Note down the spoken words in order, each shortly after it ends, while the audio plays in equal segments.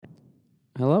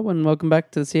Hello and welcome back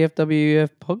to the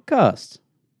CFWF podcast.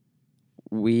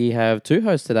 We have two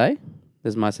hosts today.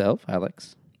 There's myself,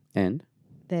 Alex, and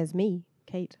There's me,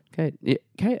 Kate. Kate. Yeah,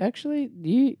 Kate, actually,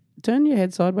 you turn your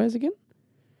head sideways again.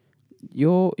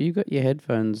 You got your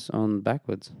headphones on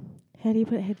backwards. How do you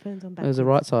put headphones on backwards? There's a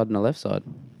right side and a left side.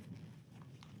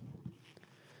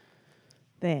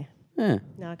 There. Yeah.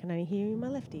 Now I can only hear you in my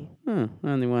left ear.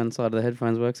 Only one side of the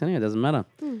headphones works anyway. It doesn't matter.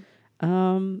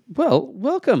 Well,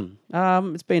 welcome.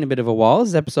 It's been a bit of a while. This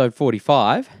is episode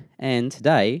 45, and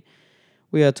today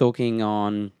we are talking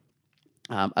on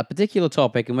a particular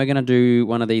topic, and we're going to do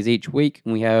one of these each week.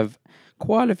 And we have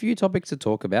quite a few topics to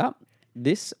talk about.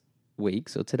 This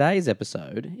week's or today's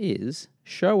episode is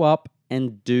show up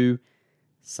and do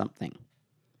something.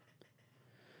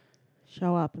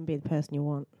 Show up and be the person you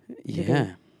want.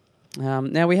 Yeah.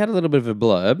 Now, we had a little bit of a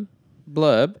blurb.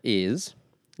 Blurb is,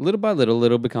 little by little,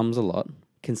 little becomes a lot.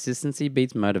 Consistency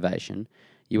beats motivation.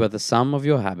 You are the sum of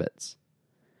your habits.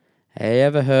 Have you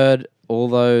ever heard all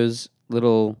those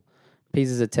little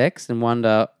pieces of text and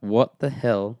wonder what the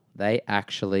hell they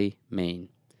actually mean?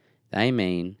 They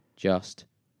mean just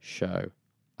show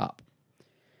up.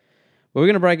 Well, we're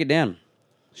going to break it down.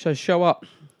 So show up.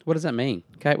 What does that mean?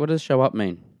 Kate, what does show up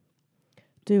mean?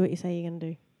 Do what you say you're going to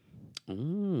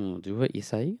do. Do what you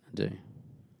say you're going to do.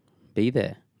 Be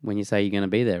there when you say you're going to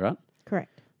be there, right?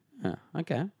 Correct. Oh,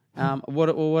 okay.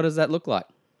 What does that look like?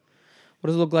 What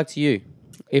does it look like to you?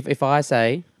 If I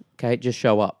say, Kate, just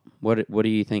show up, what do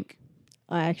you think?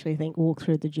 I actually think walk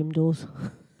through the gym doors.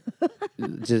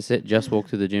 Just walk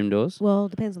through the gym doors? Well,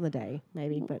 depends on the day,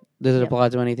 maybe, but... Does it apply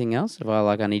to anything else? If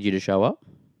I need you to show up?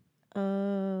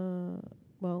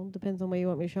 Well, depends on where you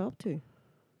want me to show up to.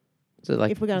 So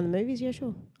if we're going to the movies, yeah,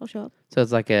 sure, I'll show up. So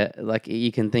it's like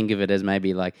you can think of it as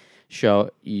maybe like show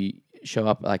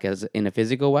up like as in a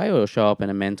physical way or show up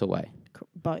in a mental way?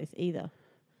 Both, either.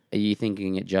 Are you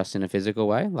thinking it just in a physical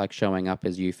way, like showing up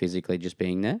as you physically just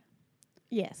being there?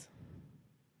 Yes.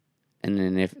 And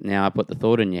then if now I put the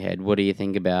thought in your head, what do you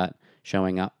think about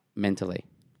showing up mentally?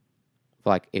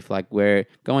 If we're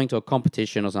going to a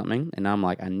competition or something, and I'm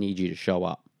like, I need you to show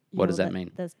up. What does that mean?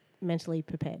 That's mentally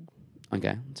prepared.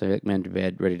 Okay, so you're meant to be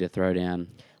ready to throw down.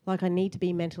 Like I need to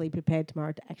be mentally prepared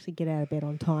tomorrow to actually get out of bed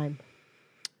on time.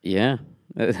 Yeah,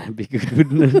 that'd be good,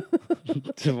 wouldn't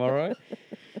it? Tomorrow.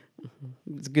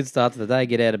 It's a good start to the day.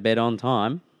 Get out of bed on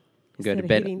time. Instead Go to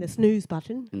bed. Hitting the snooze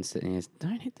button.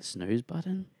 Don't hit the snooze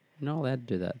button. You're not allowed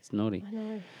to do that. It's naughty. I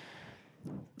know.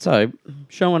 So,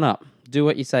 showing up. Do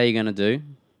what you say you're going to do.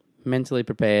 Mentally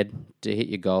prepared to hit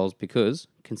your goals because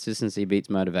consistency beats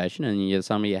motivation and you're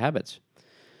some of your habits.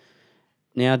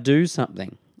 Now, do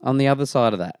something. On the other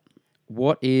side of that,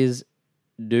 what is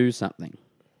do something?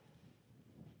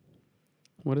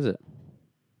 What is it?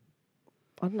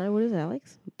 I don't know. What is it,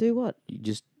 Alex? Do what? You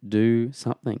just do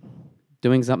something.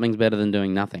 Doing something's better than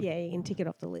doing nothing. Yeah, you can tick it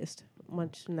off the list.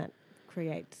 Once that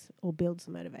creates or builds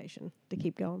the motivation to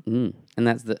keep going. And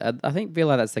that's feel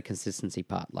like that's the consistency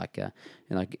part. Like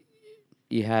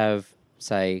you have,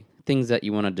 say, things that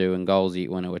you want to do and goals that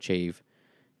you want to achieve,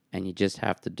 and you just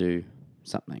have to do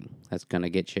something that's going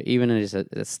to get you even just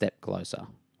a step closer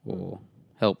or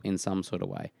help in some sort of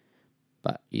way.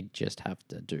 But you just have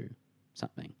to do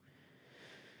something.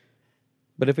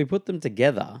 But if we put them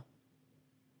together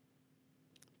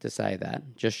to say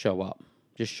that, just show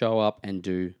up and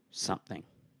do something.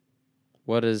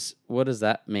 What does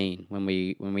that mean when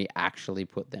we actually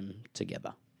put them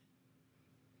together?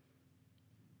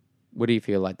 What do you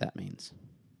feel like that means?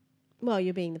 Well,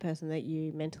 you're being the person that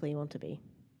you mentally want to be.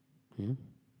 Yeah.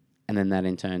 And then that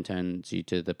in turn turns you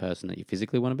to the person that you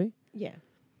physically want to be? Yeah.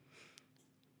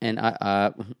 And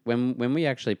when we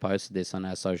actually posted this on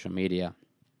our social media,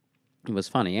 it was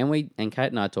funny. And Kate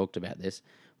and I talked about this,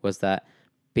 was that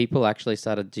people actually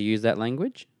started to use that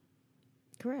language.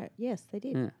 Correct. Yes, they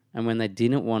did. Yeah. And when they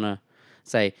didn't want to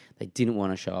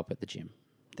show up at the gym,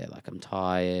 they're like, I'm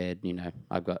tired,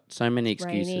 I've got so many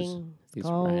excuses. It's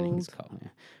cold. Raining, it's cold. Yeah.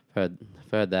 I've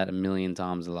heard that a million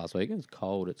times the last week. It's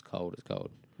cold, it's cold, it's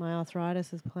cold. My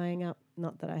arthritis is playing up.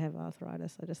 Not that I have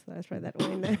arthritis. I just thought I'd throw that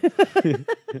one in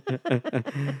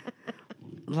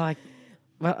there.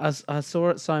 I saw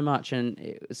it so much, and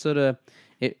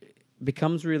it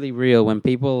becomes really real when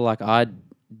people I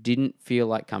didn't feel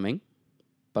like coming,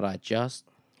 but I just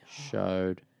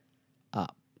showed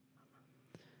up.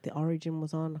 The Origin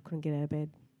was on. I couldn't get out of bed.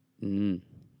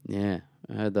 Yeah,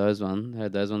 I heard those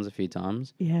ones a few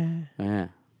times. Yeah. Yeah.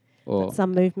 But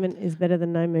some movement is better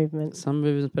than no movement. Some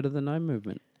movement is better than no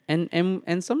movement.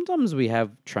 And sometimes we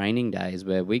have training days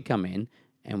where we come in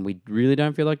and we really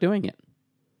don't feel like doing it.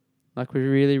 Like we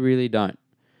really, really don't.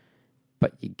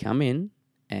 But you come in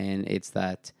And it's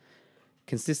that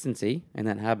consistency and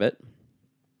that habit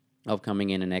of coming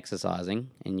in and exercising,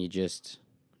 and you just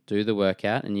do the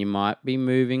workout, and you might be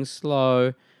moving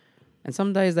slow, and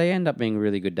some days they end up being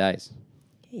really good days.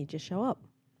 Yeah, you just show up.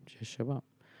 Just show up.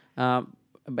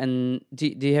 And do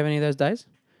you have any of those days?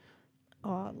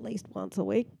 Oh, at least once a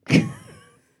week.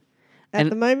 And-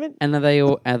 the moment? And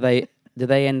do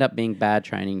they end up being bad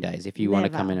training days if you want to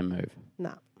come in and move?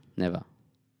 No. Never.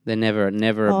 They're never a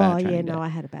bad training day. I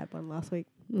had a bad one last week.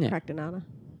 Yeah. Cracked a nana.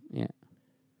 Yeah.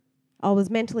 I was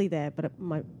mentally there, but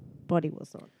my body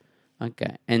was not.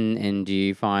 Okay. And do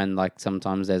you find like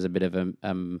sometimes there's a bit of a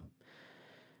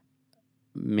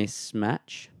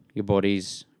mismatch? Your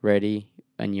body's ready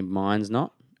and your mind's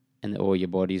not, or your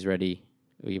body's ready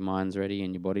or your mind's ready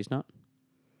and your body's not?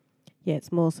 Yeah,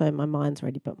 it's more so my mind's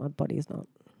ready, but my body's not.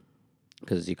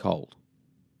 Because you're cold.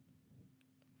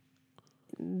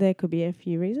 There could be a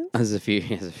few reasons. There's a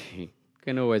few.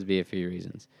 Can always be a few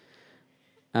reasons.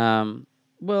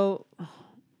 Well,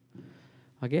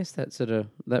 I guess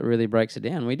that really breaks it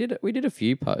down. We did a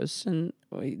few posts, and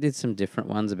we did some different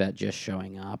ones about just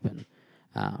showing up, and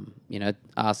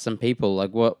asked some people like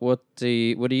what do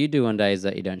you do on days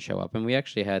that you don't show up? And we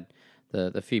actually had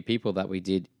the few people that we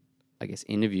did, I guess,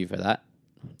 interview for that.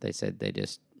 They said they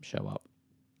just show up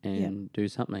and do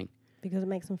something. Because it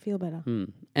makes them feel better.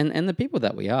 And the people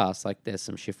that we asked, like there's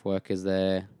some shift workers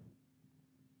there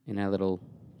in our little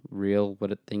reel,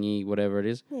 whatever it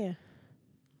is. Yeah.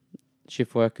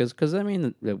 Shift workers, because I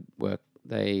mean,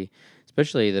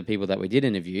 especially the people that we did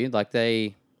interview, like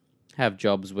they have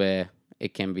jobs where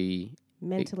it can be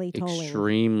mentally tolling.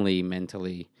 Extremely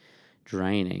mentally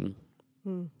draining.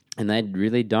 And they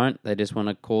really don't. They just want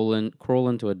to crawl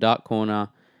into a dark corner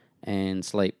and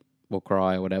sleep or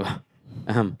cry or whatever.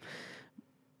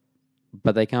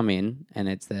 But they come in and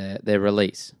it's their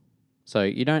release. So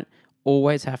you don't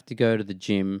always have to go to the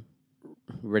gym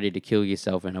ready to kill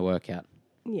yourself in a workout.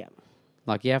 Yeah.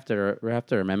 Like you have to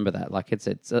remember that. Like it's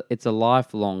a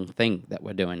lifelong thing that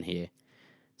we're doing here.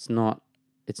 It's not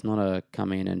a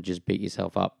come in and just beat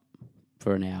yourself up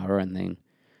for an hour and then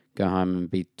go home and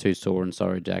be too sore and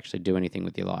sorry to actually do anything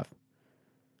with your life.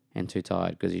 And too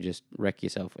tired because you just wreck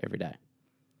yourself every day.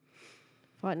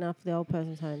 Fighting after the old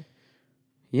person's home.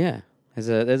 Yeah.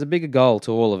 There's a bigger goal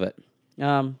to all of it.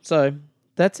 So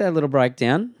that's our little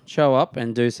breakdown. Show up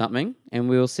and do something. And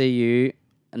we'll see you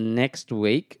next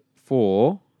week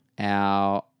for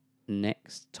our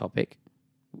next topic,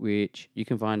 which you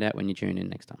can find out when you tune in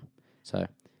next time. So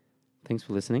thanks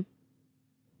for listening.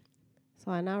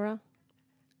 Sayonara.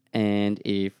 And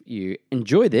if you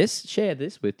enjoy this, share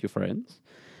this with your friends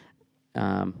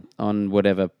on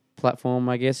whatever platform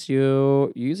I guess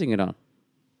you're using it on.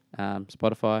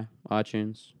 Spotify,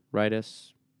 iTunes, rate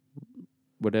us,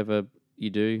 whatever you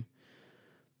do.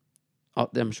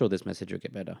 I'm sure this message will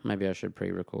get better. Maybe I should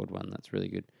pre-record one. That's really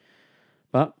good.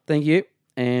 But thank you,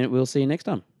 and we'll see you next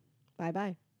time.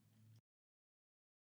 Bye-bye.